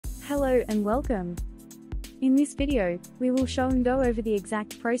Hello and welcome. In this video, we will show and go over the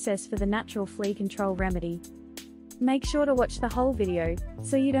exact process for the natural flea control remedy. Make sure to watch the whole video,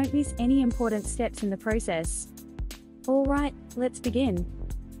 so you don't miss any important steps in the process. Alright, let's begin.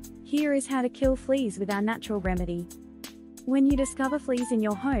 Here is how to kill fleas with our natural remedy. When you discover fleas in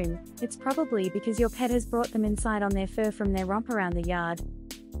your home, it's probably because your pet has brought them inside on their fur from their romp around the yard.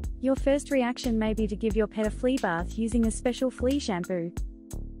 Your first reaction may be to give your pet a flea bath using a special flea shampoo.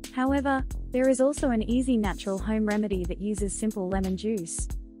 However, there is also an easy natural home remedy that uses simple lemon juice.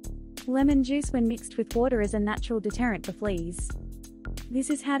 Lemon juice when mixed with water is a natural deterrent for fleas. This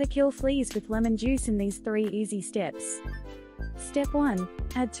is how to kill fleas with lemon juice in these 3 easy steps. Step 1.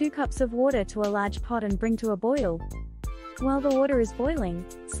 Add 2 cups of water to a large pot and bring to a boil. While the water is boiling,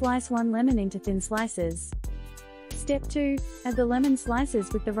 slice 1 lemon into thin slices. Step 2. Add the lemon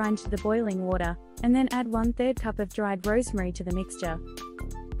slices with the rind to the boiling water, and then add 1/3 cup of dried rosemary to the mixture.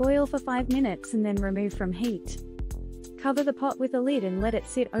 Boil for 5 minutes and then remove from heat. Cover the pot with a lid and let it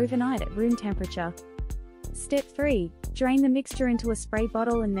sit overnight at room temperature. Step 3. Drain the mixture into a spray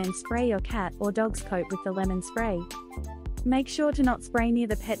bottle and then spray your cat or dog's coat with the lemon spray. Make sure to not spray near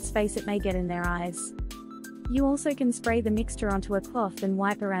the pet's face, it may get in their eyes. You also can spray the mixture onto a cloth and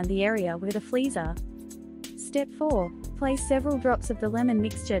wipe around the area where the fleas are. Step 4. Place several drops of the lemon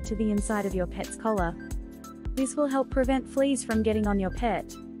mixture to the inside of your pet's collar. This will help prevent fleas from getting on your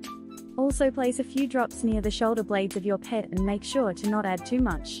pet. Also place a few drops near the shoulder blades of your pet and make sure to not add too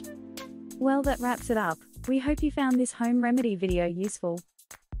much. Well, that wraps it up. We hope you found this home remedy video useful.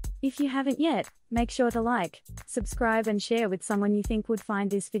 If you haven't yet, make sure to like, subscribe and share with someone you think would find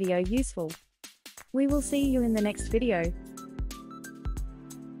this video useful. We will see you in the next video.